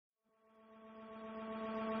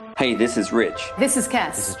Hey, this is Rich. This is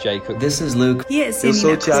Cass. This is Jacob. This is Luke. Yes, Eu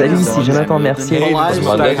sou o Tiago. Salut, ici Jonathan Mercier. Olá, eu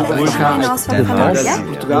sou o Tiago de Portugal.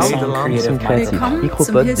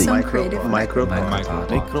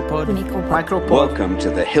 Micropod de Welcome to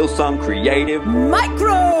the Hillsong Creative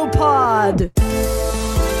Micropod.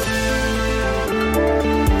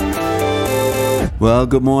 Well,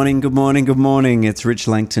 good morning. It's Rich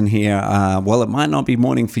Langton here. Well, it might not be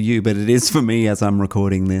morning for you, but it is for me as I'm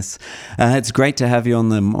recording this. It's great to have you on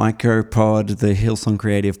the Micropod, the Hillsong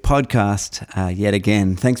Creative podcast, yet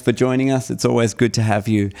again. Thanks for joining us. It's always good to have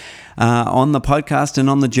you on the podcast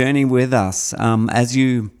and on the journey with us. As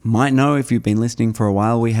you might know, if you've been listening for a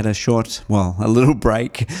while, we had a little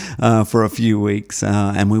break for a few weeks,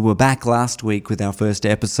 and we were back last week with our first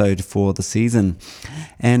episode for the season.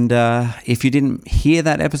 And if you didn't hear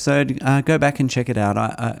that episode, go back and check it out.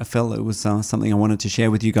 I felt it was something I wanted to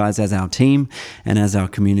share with you guys as our team and as our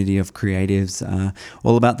community of creatives,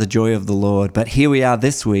 all about the joy of the Lord. But here we are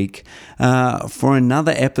this week for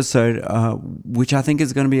another episode, which I think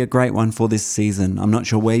is going to be a great one for this season. I'm not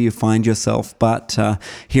sure where you find yourself, but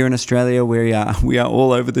here in Australia, we are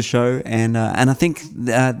all over the show. And I think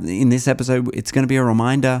in this episode, it's going to be a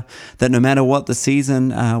reminder that no matter what the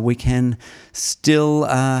season, we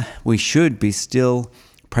should be still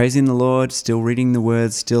praising the Lord, still reading the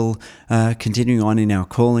Word, still continuing on in our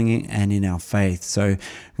calling and in our faith. So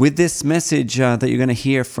with this message that you're going to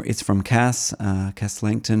hear, it's from Cass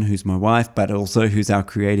Langton, who's my wife, but also who's our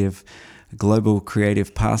global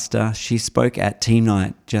creative pastor. She spoke at Team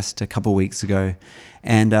Night just a couple weeks ago,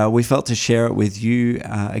 and we felt to share it with you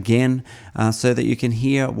again so that you can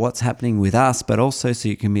hear what's happening with us, but also so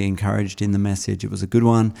you can be encouraged in the message. It was a good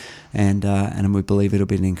one, and we believe it'll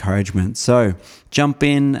be an encouragement. So jump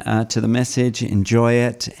in to the message, enjoy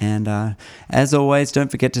it, and as always, don't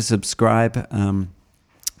forget to subscribe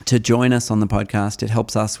to join us on the podcast. It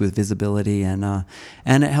helps us with visibility, and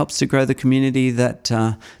it helps to grow the community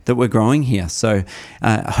that we're growing here. So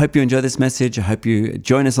I hope you enjoy this message. I hope you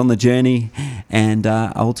join us on the journey, and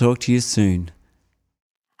I'll talk to you soon.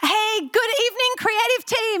 Hey, good evening, creative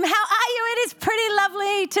team. How are you? It is pretty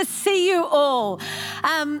lovely to see you all.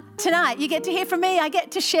 Tonight, you get to hear from me. I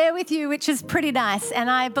get to share with you, which is pretty nice. And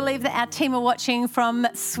I believe that our team are watching from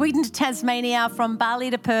Sweden to Tasmania, from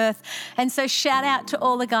Bali to Perth. And so shout out to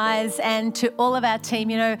all the guys and to all of our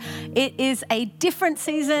team. You know, it is a different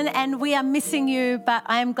season and we are missing you, but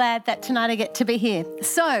I am glad that tonight I get to be here.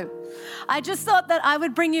 So I just thought that I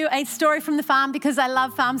would bring you a story from the farm because I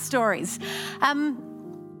love farm stories.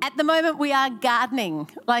 At the moment, we are gardening.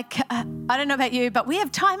 I don't know about you, but we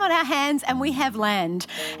have time on our hands and we have land.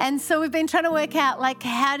 And so we've been trying to work out,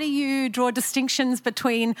 how do you draw distinctions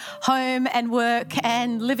between home and work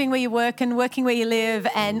and living where you work and working where you live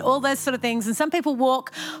and all those sort of things. And some people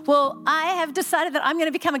walk. Well, I have decided that I'm going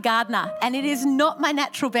to become a gardener, and it is not my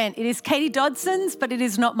natural bent. It is Katie Dodson's, but it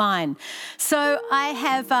is not mine. So I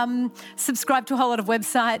have subscribed to a whole lot of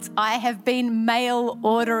websites. I have been mail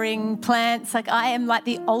ordering plants. I am like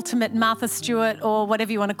the ultimate Martha Stewart or whatever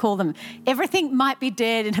you want to call them. Everything might be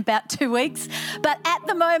dead in about 2 weeks, but at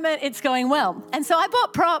the moment it's going well. And so I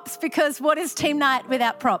bought props because what is team night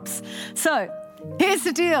without props? So here's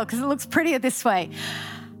the deal, because it looks prettier this way.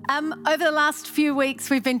 Over the last few weeks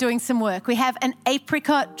we've been doing some work. We have an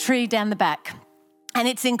apricot tree down the back and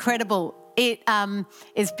it's incredible. It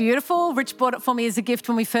is beautiful. Rich bought it for me as a gift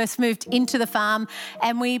when we first moved into the farm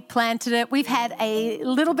and we planted it. We've had a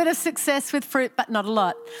little bit of success with fruit, but not a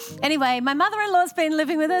lot. Anyway, my mother-in-law's been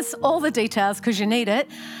living with us, all the details because you need it.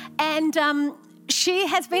 And she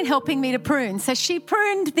has been helping me to prune. So she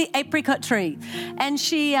pruned the apricot tree and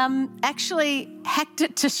she actually hacked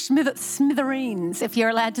it to smithereens, if you're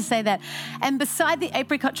allowed to say that. And beside the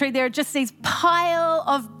apricot tree, there are just these pile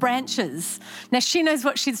of branches. Now, she knows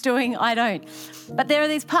what she's doing, I don't. But there are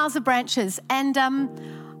these piles of branches. And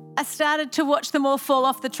I started to watch them all fall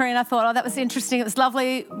off the tree and I thought, oh, that was interesting. It was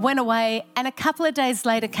lovely, went away. And a couple of days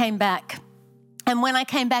later came back. And when I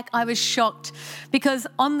came back, I was shocked because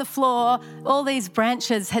on the floor, all these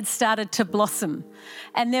branches had started to blossom.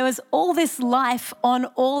 And there was all this life on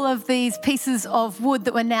all of these pieces of wood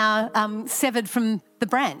that were now severed from the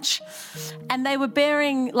branch. And they were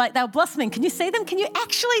bearing, they were blossoming. Can you see them? Can you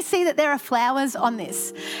actually see that there are flowers on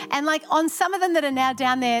this? And on some of them that are now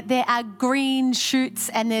down there, there are green shoots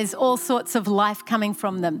and there's all sorts of life coming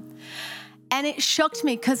from them. And it shocked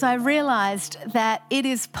me because I realised that it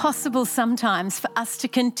is possible sometimes for us to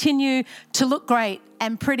continue to look great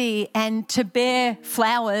and pretty and to bear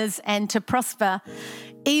flowers and to prosper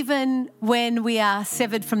even when we are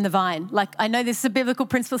severed from the vine. I know this is a biblical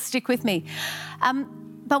principle, stick with me.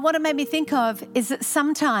 But what it made me think of is that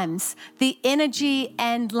sometimes the energy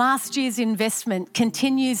and last year's investment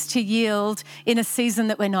continues to yield in a season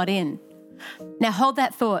that we're not in. Now hold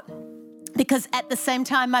that thought, because at the same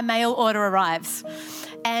time my mail order arrives.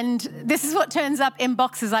 And this is what turns up in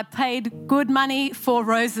boxes. I paid good money for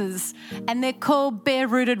roses, and they're called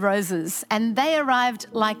bare-rooted roses. And they arrived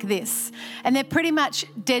like this. And they're pretty much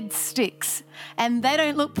dead sticks. And they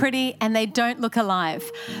don't look pretty and they don't look alive.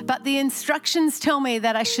 But the instructions tell me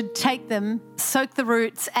that I should take them, soak the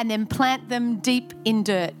roots, and then plant them deep in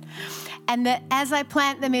dirt. And that as I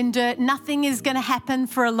plant them in dirt, nothing is going to happen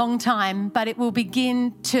for a long time, but it will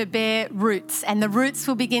begin to bear roots. And the roots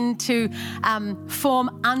will begin to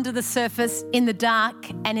form under the surface in the dark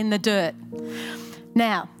and in the dirt.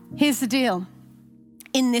 Now, here's the deal.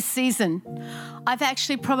 In this season, I've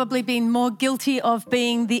actually probably been more guilty of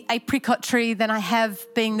being the apricot tree than I have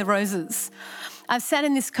being the roses. I've sat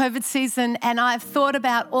in this COVID season and I've thought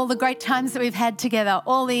about all the great times that we've had together,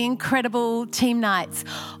 all the incredible team nights,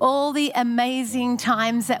 all the amazing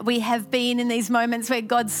times that we have been in these moments where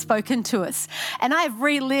God's spoken to us. And I've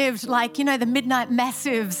relived, the midnight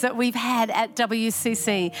massives that we've had at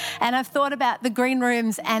WCC. And I've thought about the green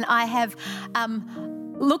rooms, and I have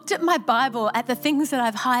looked at my Bible, at the things that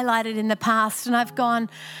I've highlighted in the past, and I've gone,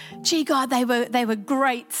 gee, God, they were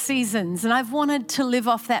great seasons. And I've wanted to live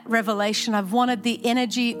off that revelation. I've wanted the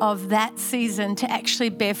energy of that season to actually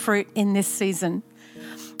bear fruit in this season.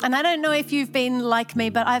 And I don't know if you've been like me,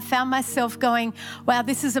 but I've found myself going, wow,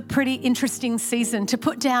 this is a pretty interesting season to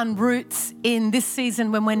put down roots in this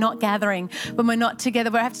season when we're not gathering, when we're not together,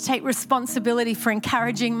 where I have to take responsibility for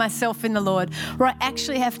encouraging myself in the Lord, where I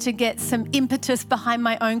actually have to get some impetus behind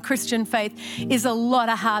my own Christian faith is a lot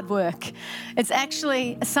of hard work. It's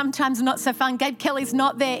actually sometimes not so fun. Gabe Kelly's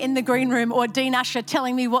not there in the green room, or Dean Usher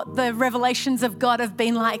telling me what the revelations of God have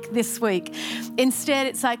been like this week. Instead,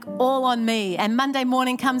 it's like all on me. And Monday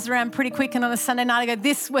morning comes around pretty quick, and on a Sunday night I go,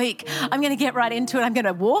 this week I'm going to get right into it. I'm going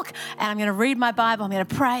to walk and I'm going to read my Bible, I'm going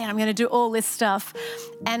to pray, and I'm going to do all this stuff.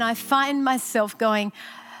 And I find myself going,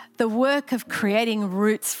 the work of creating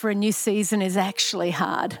roots for a new season is actually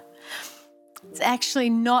hard. It's actually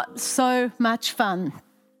not so much fun.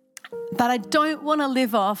 But I don't want to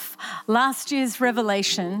live off last year's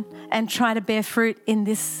revelation and try to bear fruit in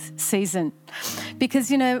this season. Because,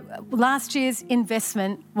 last year's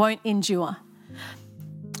investment won't endure.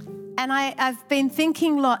 And I've been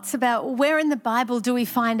thinking lots about where in the Bible do we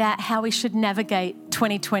find out how we should navigate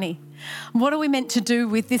 2020? What are we meant to do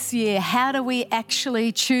with this year? How do we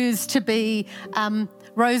actually choose to be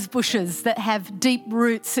rose bushes that have deep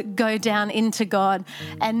roots that go down into God,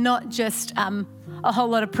 and not just a whole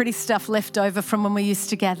lot of pretty stuff left over from when we used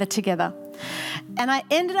to gather together? And I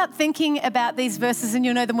ended up thinking about these verses, and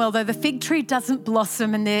you'll know them well, though. The fig tree doesn't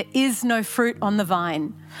blossom and there is no fruit on the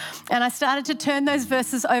vine. And I started to turn those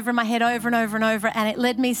verses over in my head over and over and over, and it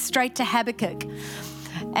led me straight to Habakkuk.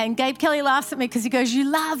 And Gabe Kelly laughs at me because he goes, you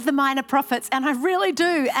love the minor prophets. And I really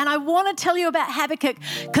do. And I want to tell you about Habakkuk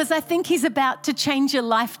because I think he's about to change your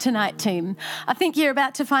life tonight, team. I think you're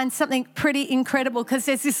about to find something pretty incredible, because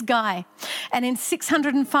there's this guy. And in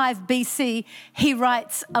 605 BC, he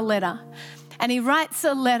writes a letter. And he writes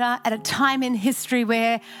a letter at a time in history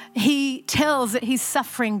where he tells that he's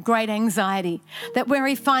suffering great anxiety, that where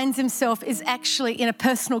he finds himself is actually in a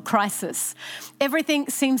personal crisis. Everything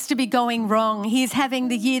seems to be going wrong. He's having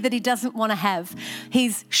the year that he doesn't want to have.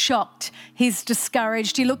 He's shocked. He's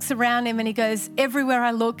discouraged. He looks around him and he goes, everywhere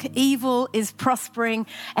I look, evil is prospering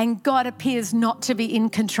and God appears not to be in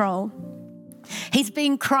control. He's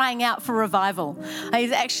been crying out for revival.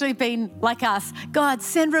 He's actually been like us. God,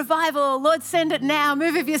 send revival. Lord, send it now.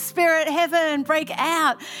 Move of your spirit, heaven, break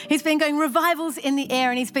out. He's been going, revival's in the air,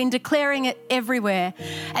 and he's been declaring it everywhere.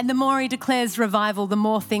 And the more he declares revival, the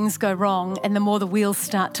more things go wrong and the more the wheels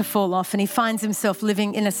start to fall off. And he finds himself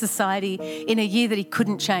living in a society in a year that he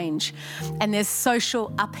couldn't change. And there's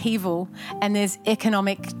social upheaval and there's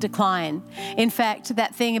economic decline. In fact,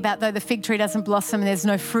 that thing about though the fig tree doesn't blossom and there's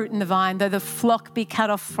no fruit in the vine, though the flock be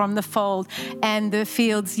cut off from the fold and the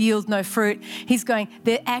fields yield no fruit, he's going,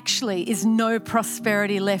 there actually is no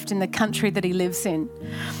prosperity left in the country that he lives in.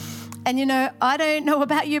 And I don't know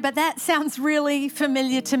about you, but that sounds really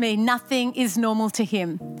familiar to me. Nothing is normal to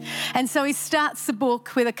him. And so he starts the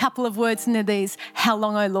book with a couple of words, and they're these: how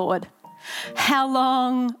long, O Lord? How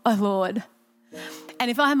long, O Lord?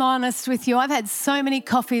 And if I'm honest with you, I've had so many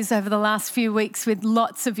coffees over the last few weeks with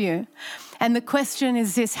lots of you. And the question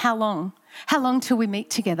is this: how long? How long till we meet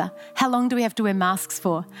together? How long do we have to wear masks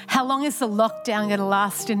for? How long is the lockdown going to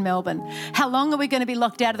last in Melbourne? How long are we going to be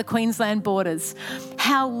locked out of the Queensland borders?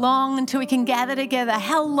 How long until we can gather together?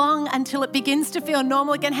 How long until it begins to feel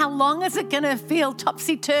normal again? How long is it going to feel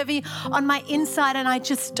topsy-turvy on my inside and I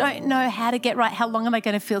just don't know how to get right? How long am I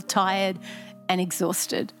going to feel tired and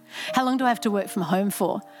exhausted? How long do I have to work from home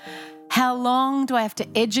for? How long do I have to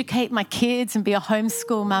educate my kids and be a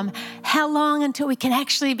homeschool mum? How long until we can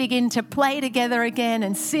actually begin to play together again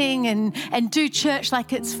and sing and do church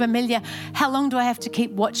like it's familiar? How long do I have to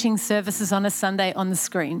keep watching services on a Sunday on the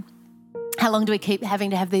screen? How long do we keep having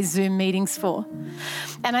to have these Zoom meetings for?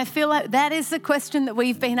 And I feel like that is the question that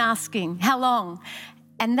we've been asking. How long?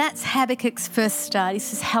 And that's Habakkuk's first start. He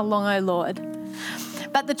says, how long, O Lord?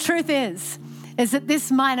 But the truth is that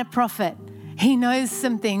this minor prophet, he knows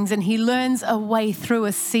some things and he learns a way through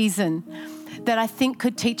a season that I think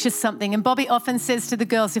could teach us something. And Bobby often says to the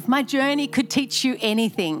girls, if my journey could teach you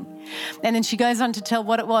anything, and then she goes on to tell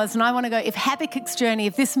what it was. And I want to go, if Habakkuk's journey,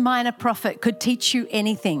 if this minor prophet could teach you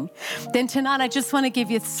anything, then tonight I just want to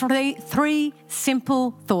give you three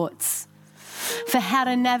simple thoughts for how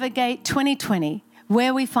to navigate 2020,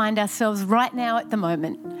 where we find ourselves right now at the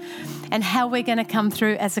moment, and how we're going to come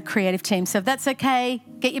through as a creative team. So if that's okay,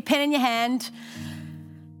 get your pen in your hand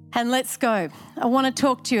and let's go. I want to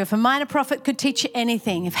talk to you. If a minor prophet could teach you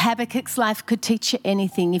anything, if Habakkuk's life could teach you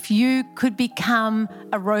anything, if you could become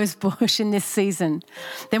a rose bush in this season,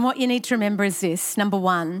 then what you need to remember is this. Number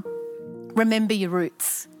one, remember your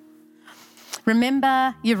roots.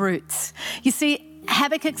 Remember your roots. You see,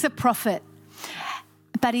 Habakkuk's a prophet,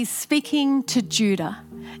 but he's speaking to Judah,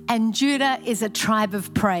 and Judah is a tribe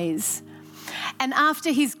of praise. And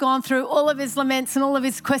after he's gone through all of his laments and all of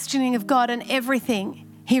his questioning of God and everything,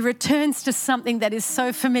 he returns to something that is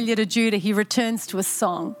so familiar to Judah. He returns to a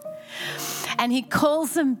song. And he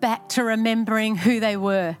calls them back to remembering who they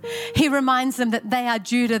were. He reminds them that they are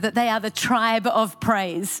Judah, that they are the tribe of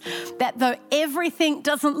praise, that though everything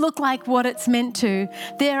doesn't look like what it's meant to,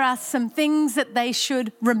 there are some things that they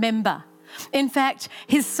should remember. In fact,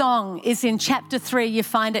 his song is in chapter 3. You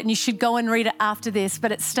find it and you should go and read it after this,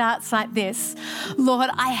 but it starts like this. Lord,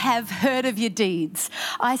 I have heard of your deeds.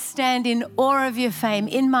 I stand in awe of your fame.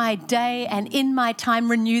 In my day and in my time,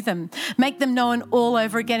 renew them. Make them known all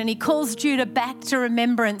over again. And he calls Judah back to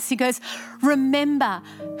remembrance. He goes, remember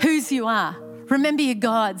whose you are. Remember your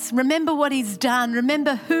gods. Remember what he's done.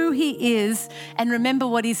 Remember who he is and remember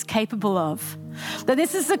what he's capable of. But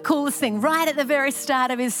this is the coolest thing. Right at the very start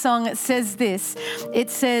of his song, it says this. It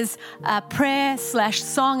says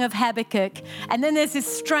prayer/song of Habakkuk. And then there's this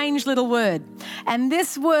strange little word. And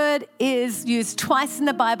this word is used twice in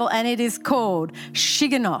the Bible and it is called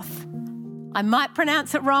Shigionoth. I might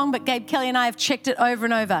pronounce it wrong, but Gabe Kelly and I have checked it over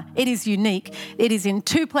and over. It is unique. It is in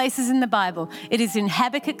 2 places in the Bible. It is in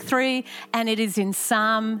Habakkuk 3 and it is in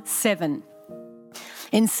Psalm 7.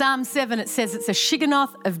 In Psalm 7, it says it's a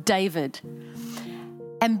Shigionoth of David.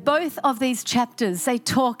 And both of these chapters, they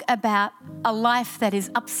talk about a life that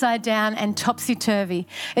is upside down and topsy-turvy.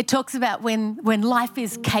 It talks about when life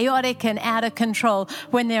is chaotic and out of control,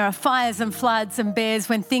 when there are fires and floods and bears,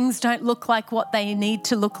 when things don't look like what they need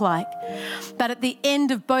to look like. But at the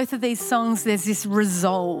end of both of these songs, there's this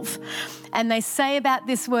resolve. And they say about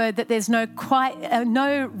this word that there's no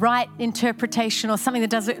right interpretation or something that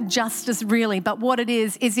does it justice really. But what it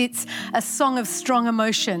is it's a song of strong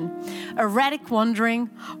emotion, erratic wandering,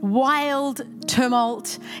 wild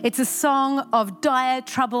tumult. It's a song of dire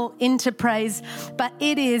trouble into praise. But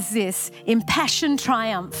it is this impassioned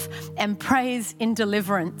triumph and praise in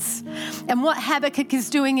deliverance. And what Habakkuk is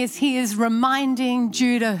doing is he is reminding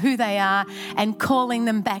Judah who they are and calling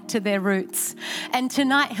them back to their roots. And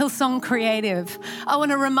tonight, Hillsong Creative, I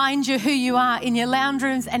want to remind you who you are in your lounge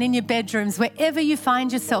rooms and in your bedrooms, wherever you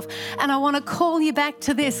find yourself. And I want to call you back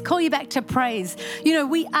to this, call you back to praise. You know,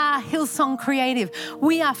 we are Hillsong Creative.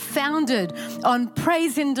 We are founded on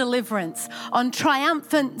praise and deliverance, on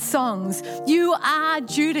triumphant songs. You are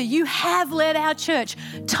Judah. You have led our church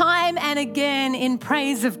time and again in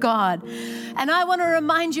praise of God. And I want to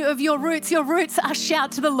remind you of your roots. Your roots are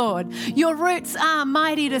shout to the Lord. Your roots are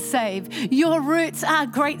mighty to save. Your roots are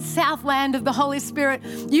great southland of the Holy Spirit.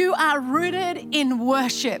 You are rooted in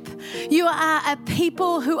worship. You are a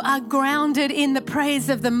people who are grounded in the praise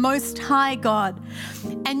of the Most High God.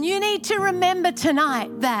 And you need to remember tonight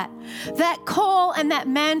that call and that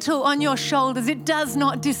mantle on your shoulders, it does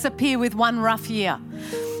not disappear with one rough year.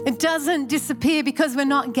 It doesn't disappear because we're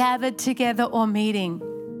not gathered together or meeting.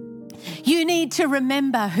 You need to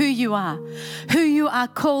remember who you are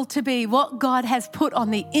called to be, what God has put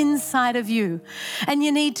on the inside of you. And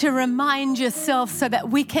you need to remind yourself so that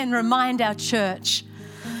we can remind our church.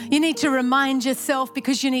 You need to remind yourself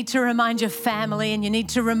because you need to remind your family, and you need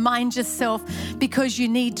to remind yourself because you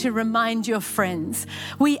need to remind your friends.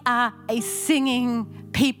 We are a singing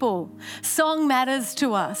people. Song matters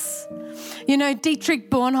to us. You know,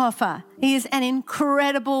 Dietrich Bonhoeffer, he is an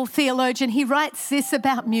incredible theologian. He writes this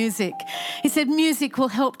about music. He said, music will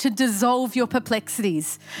help to dissolve your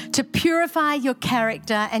perplexities, to purify your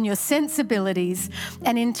character and your sensibilities,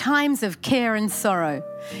 and in times of care and sorrow,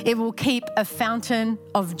 it will keep a fountain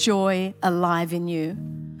of joy alive in you.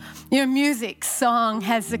 You know, music, song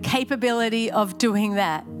has the capability of doing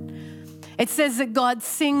that. It says that God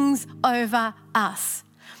sings over us.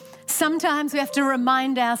 Sometimes we have to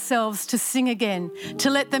remind ourselves to sing again, to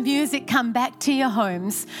let the music come back to your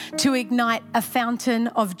homes, to ignite a fountain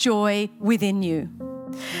of joy within you.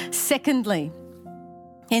 Secondly,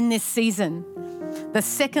 in this season, the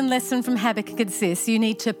second lesson from Habakkuk is this: you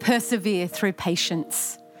need to persevere through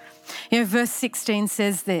patience. You know, verse 16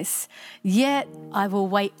 says this, "Yet I will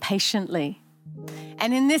wait patiently."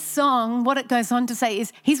 And in this song, what it goes on to say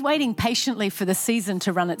is he's waiting patiently for the season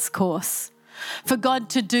to run its course, for God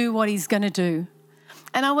to do what he's going to do.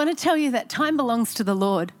 And I want to tell you that time belongs to the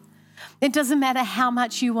Lord. It doesn't matter how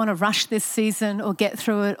much you want to rush this season or get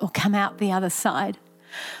through it or come out the other side.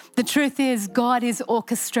 The truth is, God is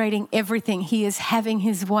orchestrating everything. He is having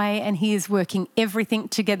his way, and he is working everything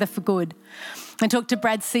together for good. I talked to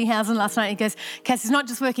Brad Seehausen last night. He goes, Cass, he's not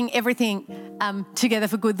just working everything together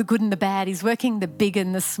for good, the good and the bad. He's working the big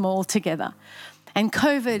and the small together. And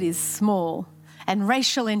COVID is small, and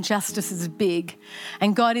racial injustice is big.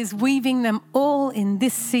 And God is weaving them all in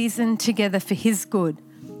this season together for his good.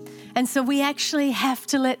 And so we actually have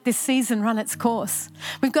to let this season run its course.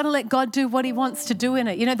 We've got to let God do what he wants to do in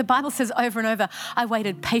it. You know, the Bible says over and over, I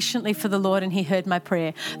waited patiently for the Lord and he heard my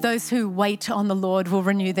prayer. Those who wait on the Lord will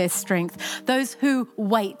renew their strength. Those who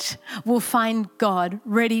wait will find God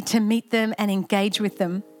ready to meet them and engage with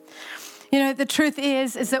them. You know, the truth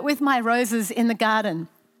is that with my roses in the garden,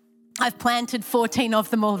 I've planted 14 of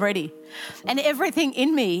them already. And everything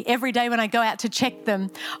in me, every day when I go out to check them,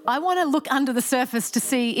 I want to look under the surface to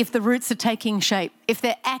see if the roots are taking shape, if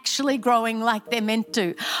they're actually growing like they're meant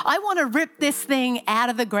to. I want to rip this thing out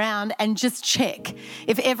of the ground and just check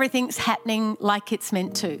if everything's happening like it's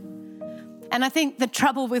meant to. And I think the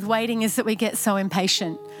trouble with waiting is that we get so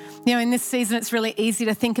impatient. You know, in this season, it's really easy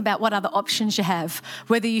to think about what other options you have,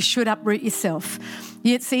 whether you should uproot yourself.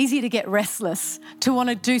 It's easy to get restless, to want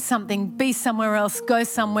to do something, be somewhere else, go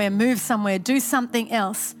somewhere, move somewhere, do something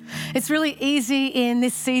else. It's really easy in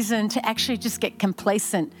this season to actually just get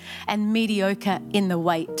complacent and mediocre in the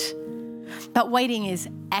wait. But waiting is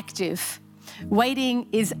active. Waiting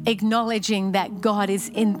is acknowledging that God is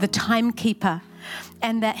in the timekeeper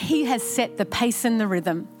and that he has set the pace and the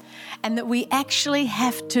rhythm, and that we actually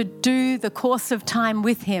have to do the course of time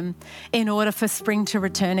with him in order for spring to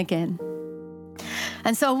return again.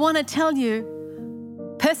 And so I want to tell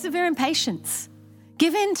you, persevere in patience.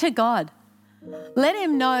 Give in to God. Let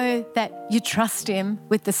him know that you trust him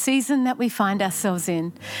with the season that we find ourselves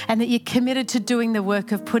in, and that you're committed to doing the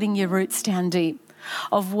work of putting your roots down deep,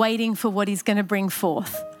 of waiting for what he's going to bring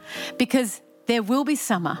forth. Because there will be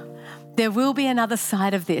summer. There will be another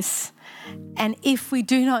side of this. And if we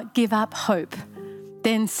do not give up hope,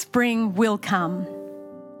 then spring will come.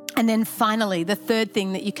 And then finally, the third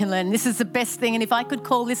thing that you can learn, this is the best thing, and if I could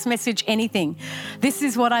call this message anything, this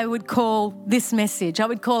is what I would call this message. I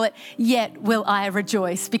would call it, Yet Will I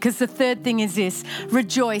Rejoice, because the third thing is this: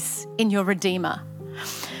 rejoice in your Redeemer.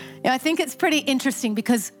 You know, I think it's pretty interesting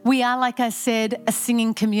because we are, like I said, a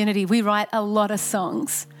singing community. We write a lot of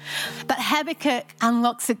songs. But Habakkuk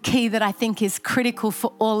unlocks a key that I think is critical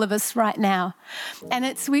for all of us right now. And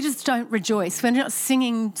it's we just don't rejoice. We're not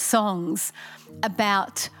singing songs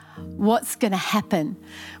about what's going to happen.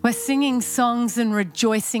 We're singing songs and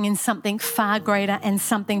rejoicing in something far greater and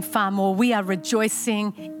something far more. We are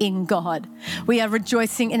rejoicing in God. We are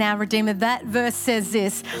rejoicing in our Redeemer. That verse says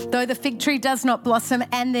this: though the fig tree does not blossom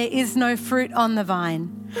and there is no fruit on the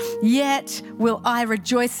vine, yet will I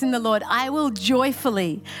rejoice in the Lord. I will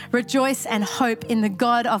joyfully rejoice and hope in the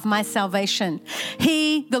God of my salvation.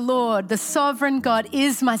 He, the Lord, the sovereign God,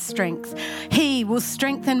 is my strength. He will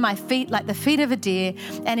strengthen my feet like the feet of a deer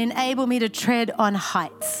and enable me to tread on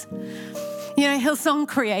heights. You know, Hillsong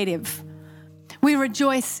Creative, we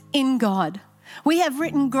rejoice in God. We have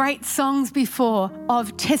written great songs before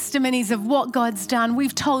of testimonies of what God's done.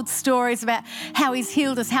 We've told stories about how he's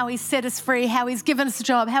healed us, how he's set us free, how he's given us a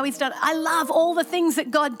job, how he's done. I love all the things that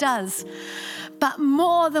God does. But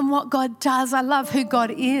more than what God does, I love who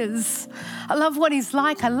God is. I love what he's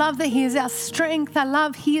like. I love that he is our strength. I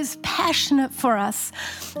love he is passionate for us.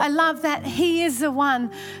 I love that he is the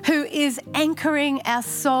one who is anchoring our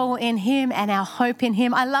soul in him and our hope in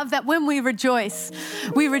him. I love that when we rejoice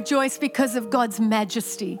because of God's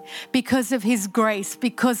majesty, because of his grace,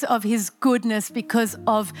 because of his goodness, because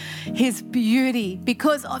of his beauty,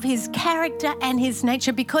 because of his character and his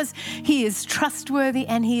nature, because he is trustworthy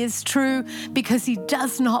and he is true, because he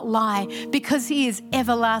does not lie, because he is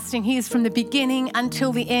everlasting. He is from the beginning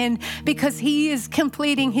until the end, because he is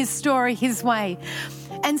completing his story his way.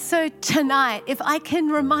 And so tonight, if I can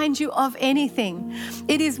remind you of anything,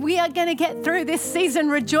 it is we are going to get through this season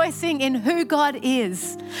rejoicing in who God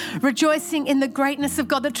is, rejoicing in the greatness of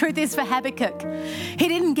God. The truth is for Habakkuk, he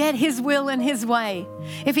didn't get his will and his way.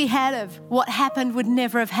 If he had of, what happened would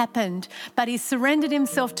never have happened, but he surrendered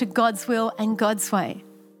himself to God's will and God's way.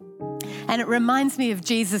 And it reminds me of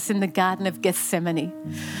Jesus in the Garden of Gethsemane,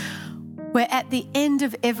 where at the end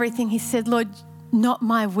of everything, he said, Lord, not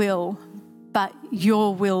my will, but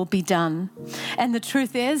your will be done. And the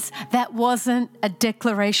truth is, that wasn't a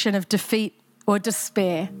declaration of defeat or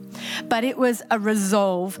despair, but it was a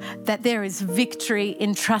resolve that there is victory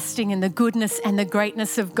in trusting in the goodness and the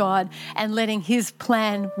greatness of God and letting his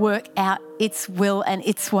plan work out its will and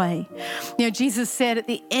its way. You know, Jesus said at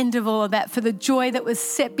the end of all of that, for the joy that was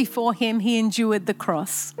set before him, he endured the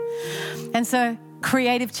cross. And so,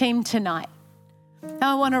 creative team tonight,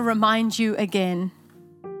 I want to remind you again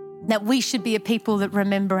that we should be a people that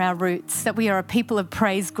remember our roots, that we are a people of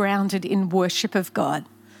praise grounded in worship of God,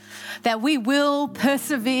 that we will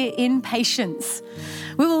persevere in patience.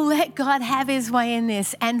 We will let God have his way in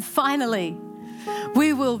this. And finally,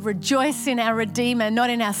 we will rejoice in our Redeemer,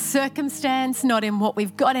 not in our circumstance, not in what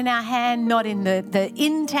we've got in our hand, not in the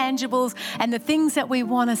intangibles and the things that we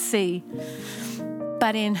want to see,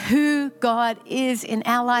 but in who God is in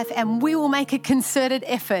our life. And we will make a concerted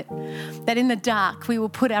effort that in the dark we will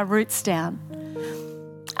put our roots down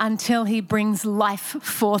until he brings life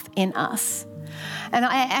forth in us. And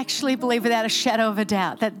I actually believe without a shadow of a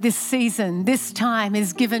doubt that this season, this time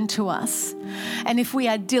is given to us. And if we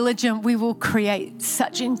are diligent, we will create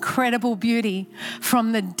such incredible beauty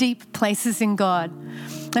from the deep places in God.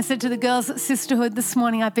 I said to the girls at Sisterhood this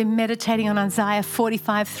morning, I've been meditating on Isaiah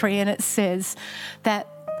 45:3, and it says that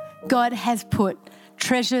God has put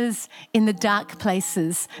treasures in the dark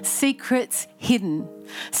places, secrets hidden,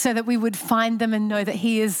 so that we would find them and know that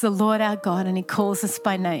he is the Lord our God and he calls us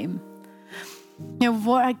by name. You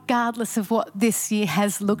know, regardless of what this year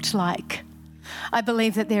has looked like, I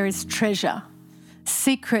believe that there is treasure,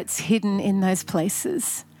 secrets hidden in those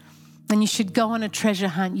places. And you should go on a treasure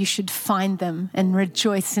hunt. You should find them and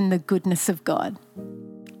rejoice in the goodness of God.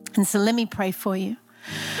 And so let me pray for you.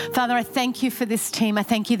 Father, I thank you for this team. I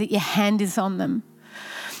thank you that your hand is on them.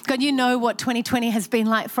 God, you know what 2020 has been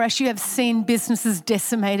like for us. You have seen businesses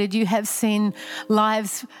decimated. You have seen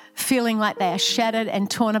lives feeling like they are shattered and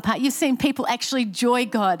torn apart. You've seen people actually joy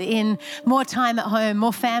God in more time at home,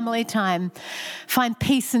 more family time, find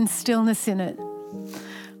peace and stillness in it.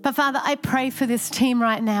 But Father, I pray for this team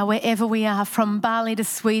right now, wherever we are, from Bali to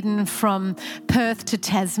Sweden, from Perth to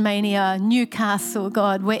Tasmania, Newcastle,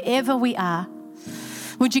 God, wherever we are,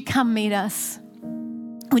 would you come meet us?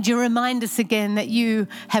 Would you remind us again that you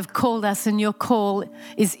have called us and your call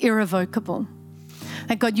is irrevocable?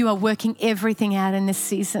 That God, you are working everything out in this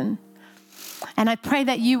season. And I pray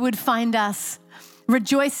that you would find us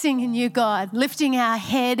rejoicing in you, God, lifting our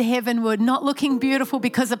head heavenward, not looking beautiful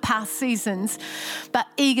because of past seasons, but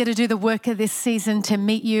eager to do the work of this season to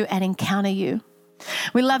meet you and encounter you.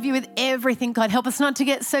 We love you with everything, God. Help us not to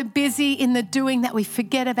get so busy in the doing that we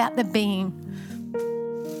forget about the being.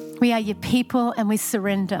 We are your people and we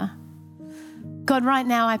surrender. God, right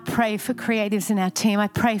now I pray for creatives in our team. I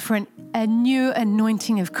pray for a new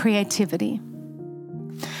anointing of creativity.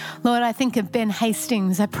 Lord, I think of Ben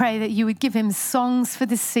Hastings. I pray that you would give him songs for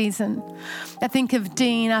this season. I think of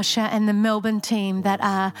Dean, Usher, and the Melbourne team that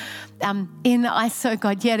are in ISO,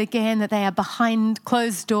 God, yet again, that they are behind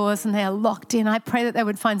closed doors and they are locked in. I pray that they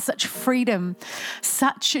would find such freedom,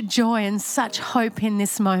 such joy, and such hope in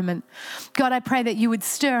this moment. God, I pray that you would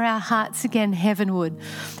stir our hearts again heavenward.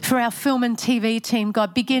 For our film and TV team,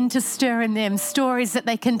 God, begin to stir in them stories that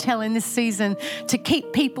they can tell in this season to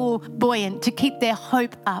keep people buoyant, to keep their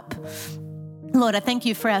hope up. Lord, I thank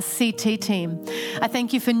you for our CT team. I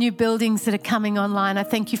thank you for new buildings that are coming online. I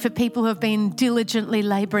thank you for people who have been diligently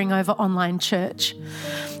laboring over online church.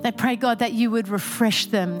 I pray, God, that you would refresh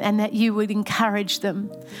them and that you would encourage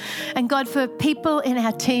them. And God, for people in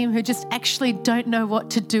our team who just actually don't know what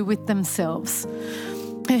to do with themselves,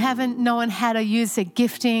 who haven't known how to use their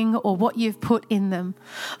gifting or what you've put in them,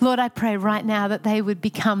 Lord, I pray right now that they would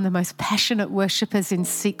become the most passionate worshipers in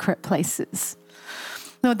secret places.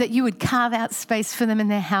 Lord, that you would carve out space for them in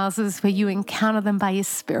their houses where you encounter them by your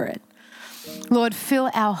Spirit. Lord,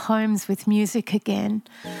 fill our homes with music again.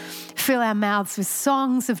 Fill our mouths with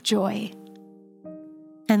songs of joy.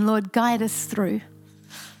 And Lord, guide us through.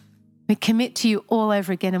 We commit to you all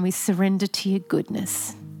over again and we surrender to your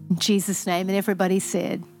goodness. In Jesus' name. And everybody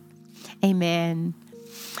said, amen.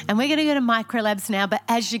 And we're going to go to Microlabs now, but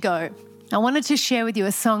as you go, I wanted to share with you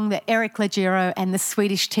a song that Eric Leggero and the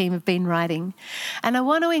Swedish team have been writing. And I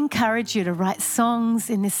want to encourage you to write songs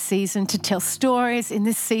in this season, to tell stories in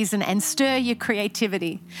this season and stir your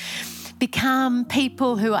creativity. Become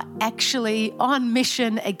people who are actually on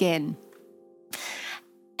mission again.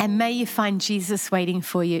 And may you find Jesus waiting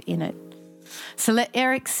for you in it. So let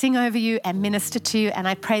Eric sing over you and minister to you, and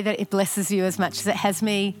I pray that it blesses you as much as it has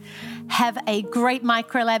me. Have a great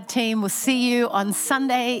Microlab team. We'll see you on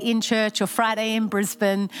Sunday in church or Friday in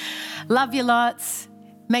Brisbane. Love you lots.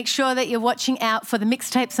 Make sure that you're watching out for the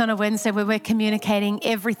mixtapes on a Wednesday where we're communicating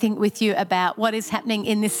everything with you about what is happening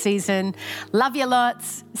in this season. Love you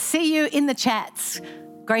lots. See you in the chats.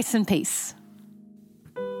 Grace and peace.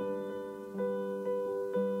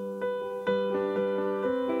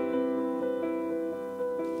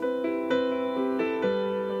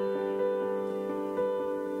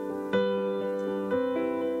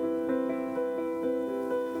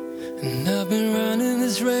 And I've been running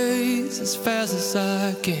this race as fast as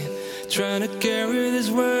I can, trying to carry this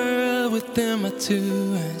world within my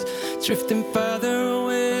two hands, drifting farther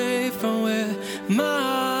away from where my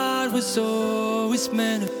heart was always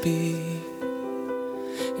meant to be.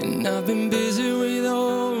 And I've been busy with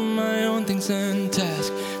all my own things and tasks,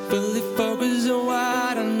 fully focused on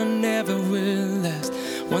what I know never will last.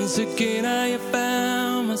 Once again I have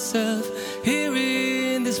found myself here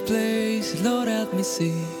in this place. Lord, help me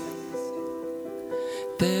see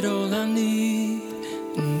that all I need,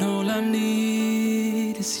 and all I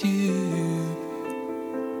need is you.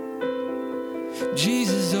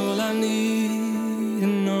 Jesus, all I need,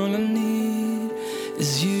 and all I need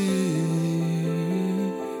is you.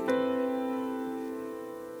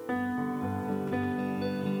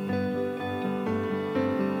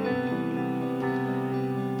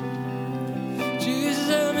 Jesus,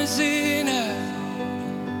 help me see now.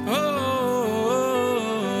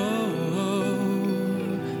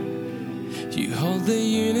 You hold the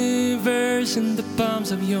universe in the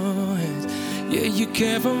palms of your hands. Yeah, you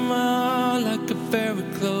care for my heart like a very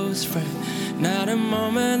close friend. Not a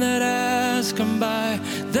moment that has come by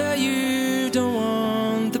that you don't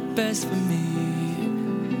want the best for me.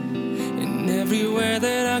 And everywhere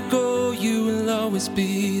that I go, you will always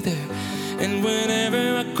be there. And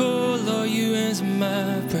whenever I call, Lord, you answer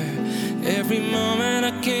my prayer. Every moment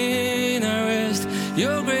I can, I rest.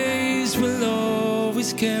 Your grace will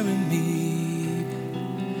always carry me.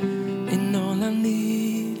 And all I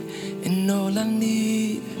need, and all I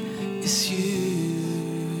need is you.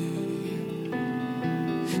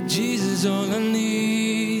 Jesus, all I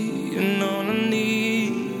need, and all I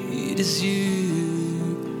need is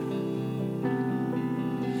you.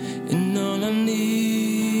 And all I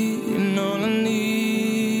need, and all I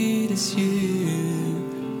need is you.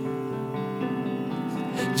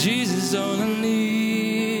 Jesus, all I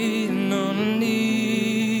need, and all I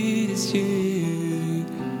need is you.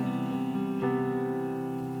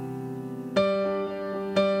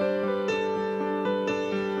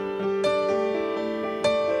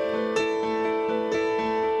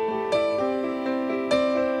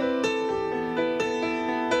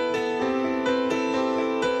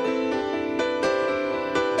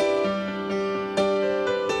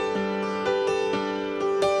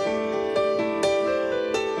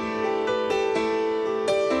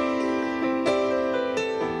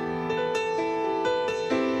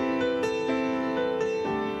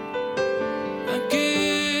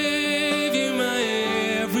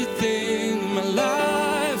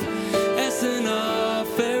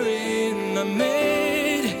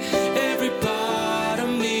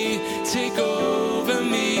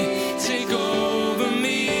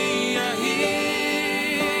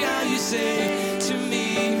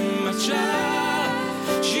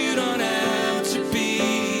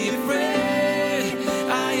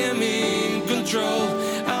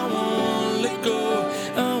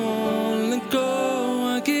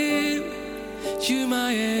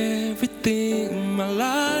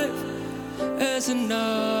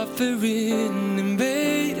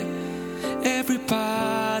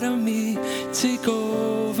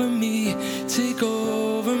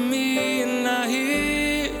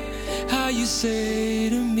 you say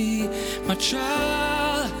to me, my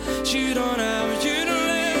child, you don't have to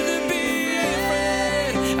be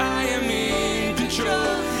afraid. I am in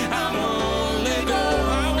control. I won't let go.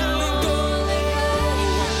 I won't let go.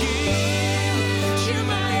 I give you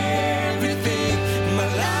my everything, my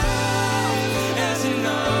life as an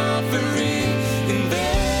offering.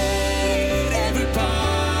 Invade every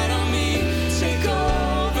part of me. Take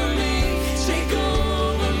over me. Take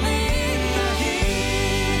over me. I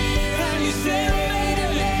hear how you say to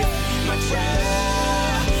me, my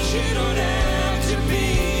child, you don't have to be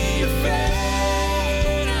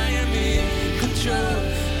afraid. I am in control.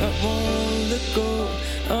 I won't let go.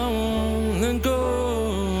 I won't let go.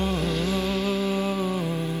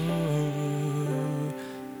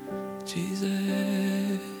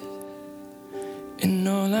 Jesus, and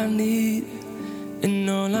all I need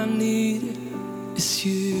is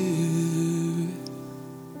you.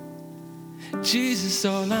 Jesus,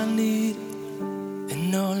 all I need,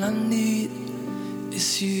 and all I need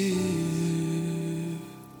is you.